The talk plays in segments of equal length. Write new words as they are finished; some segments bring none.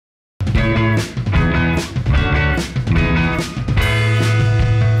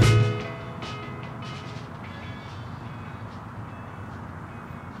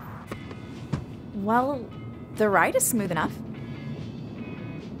Well, the ride is smooth enough.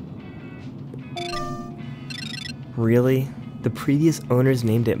 Really? The previous owners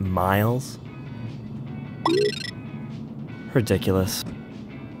named it Miles? Ridiculous.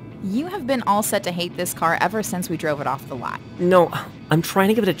 You have been all set to hate this car ever since we drove it off the lot. No, I'm trying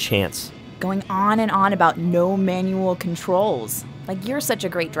to give it a chance. Going on and on about no manual controls. Like you're such a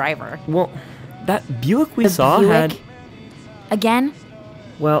great driver. Well, that Buick we The saw Buick? had... Again?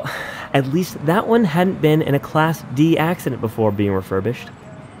 Well, at least that one hadn't been in a Class D accident before being refurbished.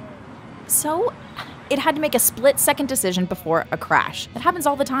 So, it had to make a split-second decision before a crash. That happens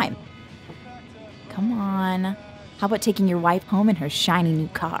all the time. Come on. How about taking your wife home in her shiny new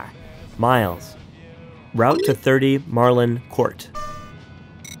car? Miles. Route to 30 Marlin Court.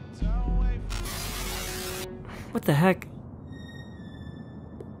 What the heck?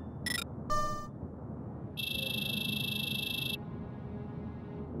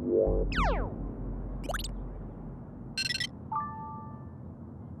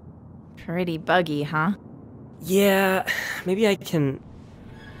 Pretty buggy, huh? Yeah, maybe I can...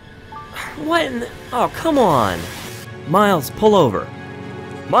 What in the... Oh, come on! Miles, pull over.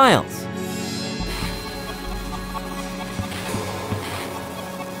 Miles!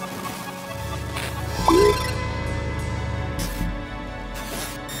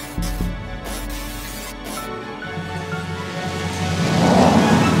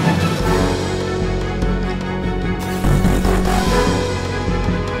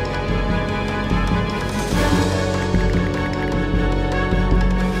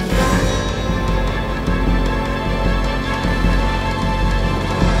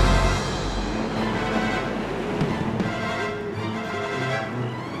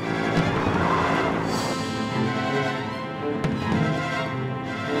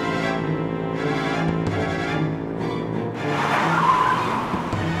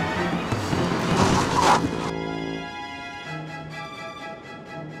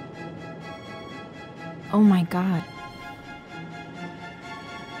 Oh my god.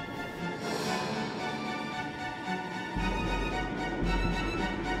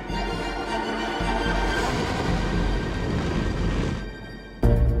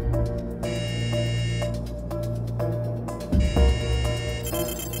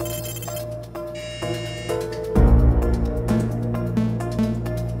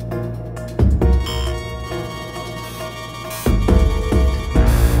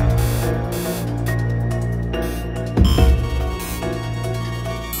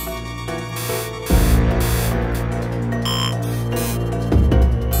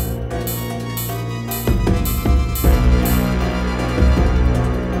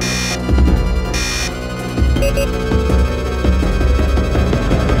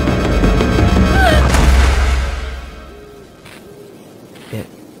 It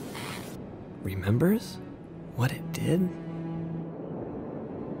remembers what it did?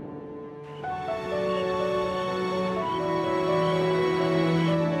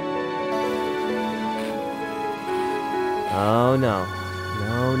 Oh no.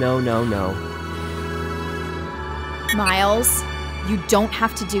 No, no, no, no. Miles, you don't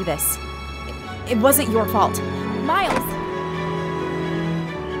have to do this. It wasn't your fault. Miles!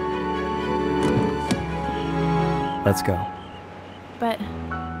 Let's go. But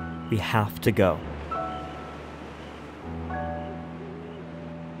We have to go.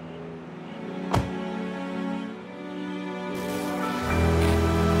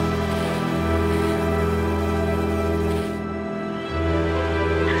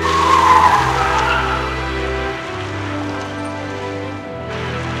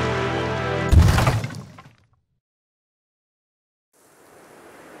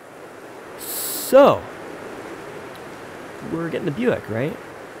 So, we're getting the Buick, right?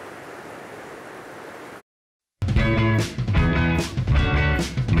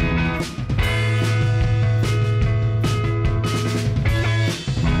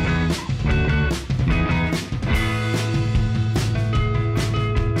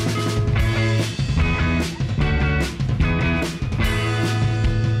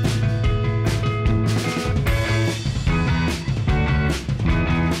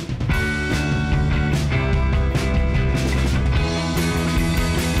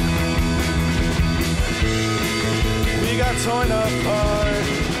 Torn apart,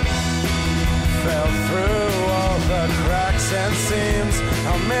 fell through all the cracks and seams.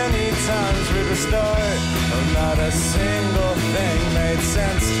 How many times we restored? Oh, not a single thing made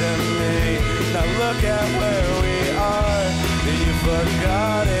sense to me. Now look at where we are. You've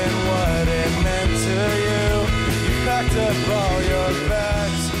forgotten what it meant to you. You packed up all your bags.